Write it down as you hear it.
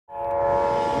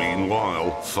long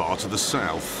while, far to the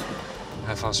south.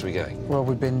 How fast are we going? Well,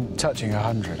 we've been touching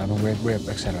 100. I mean, we're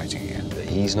accelerating again.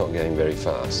 He's not going very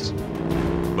fast.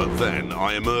 But then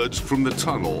I emerged from the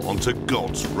tunnel onto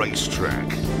God's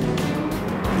racetrack.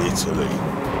 Italy.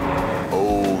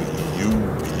 Oh, you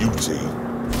beauty.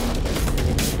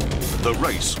 The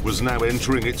race was now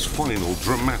entering its final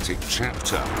dramatic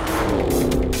chapter.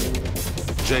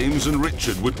 James and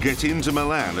Richard would get into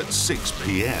Milan at 6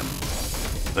 p.m.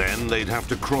 Then they'd have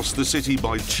to cross the city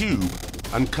by tube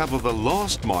and cover the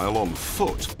last mile on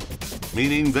foot,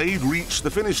 meaning they'd reach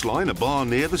the finish line, a bar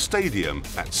near the stadium,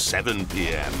 at 7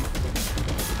 p.m.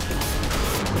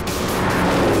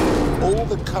 All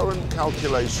the current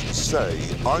calculations say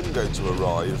I'm going to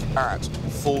arrive at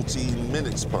 14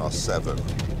 minutes past 7,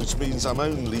 which means I'm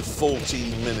only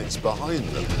 14 minutes behind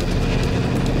them.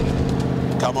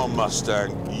 Come on,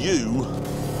 Mustang, you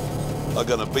are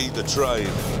going to beat the train.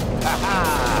 Ha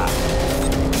ha!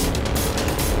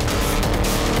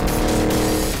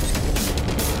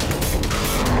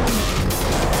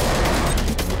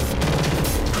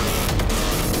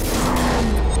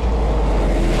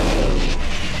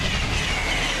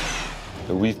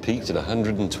 We've peaked at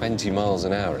 120 miles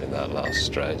an hour in that last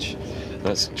stretch.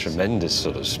 That's tremendous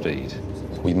sort of speed.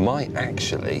 We might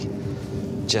actually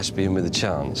just be in with a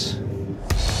chance.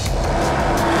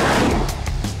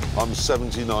 I'm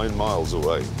 79 miles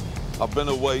away. I've been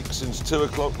awake since 2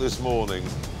 o'clock this morning,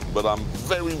 but I'm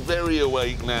very, very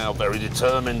awake now, very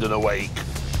determined and awake.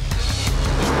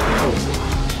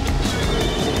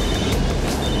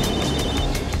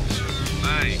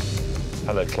 Hey.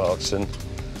 Hello, Clarkson.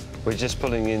 We're just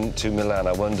pulling into Milan.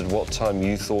 I wondered what time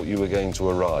you thought you were going to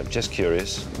arrive. Just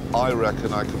curious. I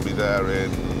reckon I can be there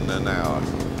in an hour.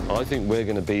 I think we're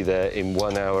going to be there in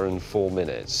 1 hour and 4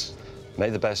 minutes.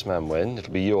 May the best man win.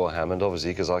 It'll be your Hammond,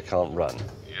 obviously, because I can't run.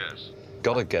 Yes.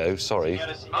 Gotta go, sorry.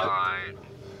 Bye.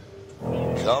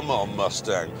 Come on,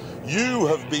 Mustang. You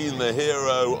have been the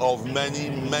hero of many,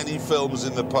 many films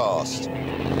in the past.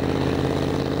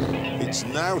 It's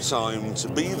now time to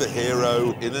be the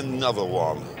hero in another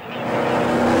one.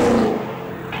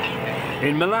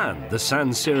 In Milan, the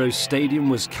San Siro stadium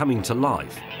was coming to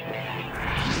life.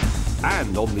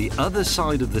 And on the other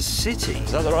side of the city...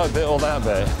 Is that the right bit or that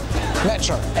bit?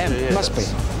 Metro, M, must be.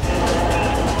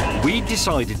 We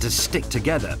decided to stick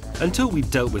together until we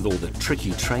dealt with all the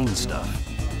tricky train stuff.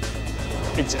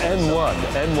 It's M1.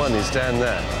 M1 is down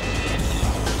there.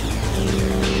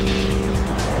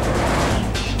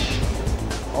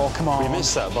 Oh, come on. We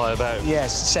missed that by about...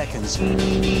 Yes, seconds. Where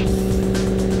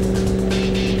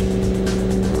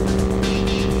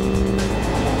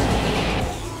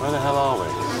the hell are we?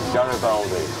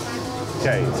 Garibaldi.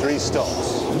 OK, 3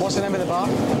 stops. What's the name of the bar?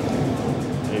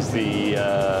 Is the...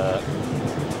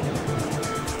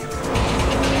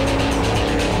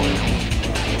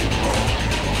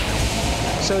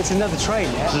 So it's another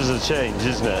train, yeah? This is a change,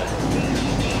 isn't it?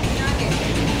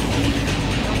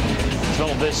 It's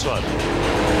not this one.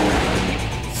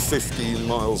 15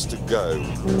 miles to go.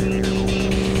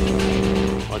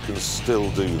 I can still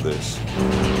do this.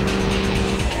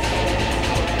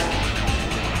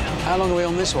 How long are we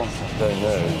on this one? Don't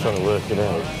know, I'm trying to work it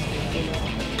out.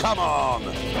 Come on!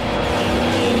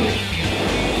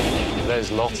 There's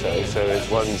Lotto, so it's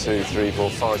 1, 2, 3, 4,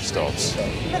 5 stops.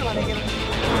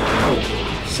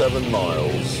 7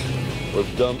 miles.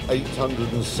 We've done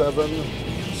 807,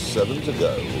 7 to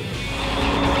go.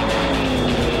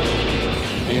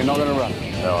 You're not going to run?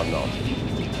 No, I'm not.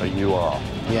 But you are.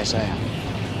 Yes, I am.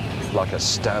 Like a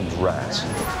stabbed rat.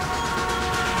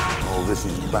 Oh, this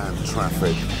is bad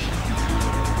traffic.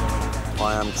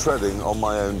 I am treading on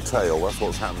my own tail. That's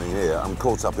what's happening here. I'm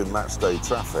caught up in match day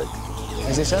traffic.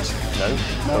 Is this us? No,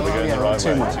 but we're going the right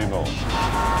way. 2 more.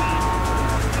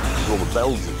 All the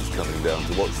Belgians coming down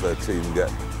to watch their team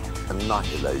get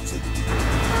annihilated.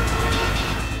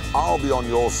 I'll be on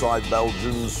your side,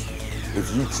 Belgians, if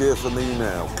you cheer for me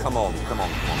now. Come on, come on,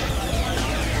 come on.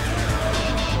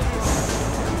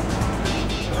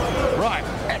 Right,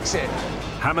 exit.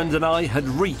 Hammond and I had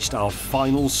reached our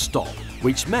final stop,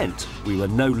 which meant we were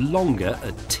no longer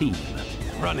a team.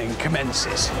 Running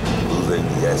commences. Moving,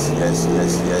 yes, yes,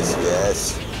 yes, yes,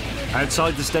 yes.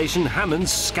 Outside the station, Hammond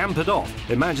scampered off,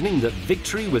 imagining that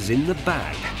victory was in the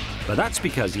bag. But that's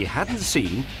because he hadn't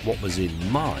seen what was in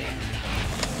mine.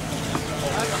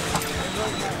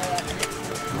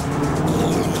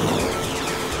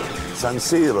 San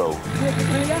Siro.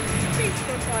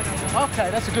 OK,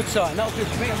 that's a good sign. That'll do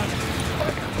for me.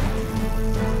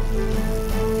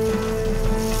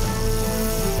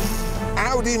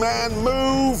 Audi man,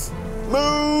 move!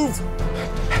 Move!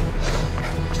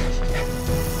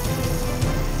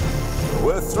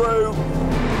 We're through.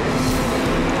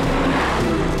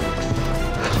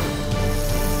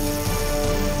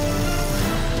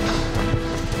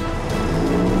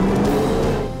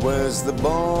 Where's the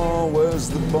ball? Where's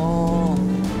the ball?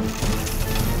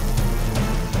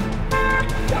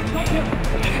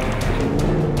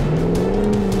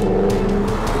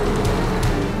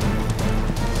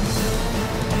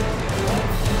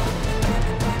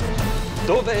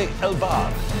 Dove el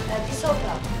bar? Di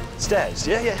sopra. Stairs,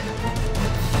 yeah.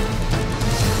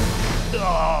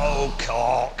 Oh,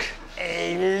 cock.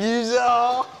 Hey, loser.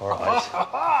 All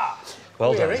right.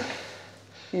 Well done. Eric,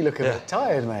 you look a bit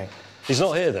tired, mate. He's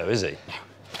not here, though, is he?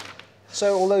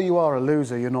 So, although you are a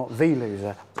loser, you're not the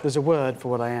loser. There's a word for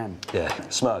what I am. Yeah,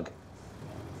 smug.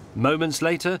 Moments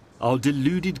later, our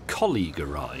deluded colleague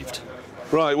arrived.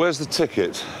 Right, where's the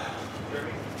ticket?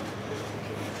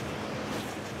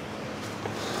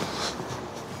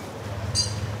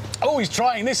 Oh, he's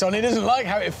trying this on. He doesn't like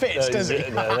how it fits, does he?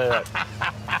 No.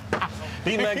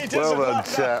 Be, Well done,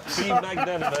 chaps. be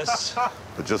magnanimous.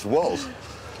 It just was.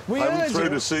 We I haven't heard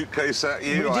thrown you. a suitcase at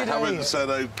you. We I did hear haven't you. said,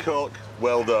 oh, cock.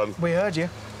 Well done. We heard you.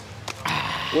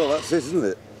 Well, that's it, isn't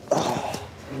it? Oh,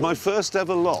 my first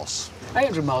ever loss.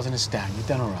 800 miles in a Stang. You've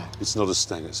done all right. It's not a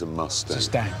Stang, it's a Mustang. It's a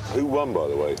Stang. Who won, by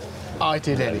the way? I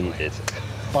did He anyway. did.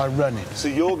 By running. So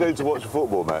you're going to watch a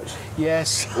football match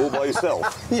Yes. all by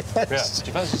yourself? Yes. Yeah. Do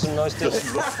you fancy some nice dinner?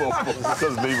 Doesn't love football.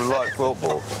 Doesn't even like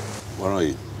football. Where are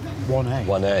you? 1A.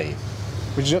 1A.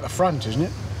 Which is at the front, isn't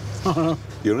it?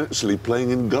 You're actually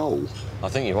playing in goal. I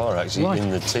think you are actually Right. in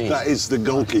the team. That is the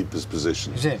goalkeeper's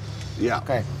position. Is it? Yeah.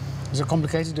 OK. Is it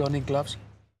complicated? Do I need gloves?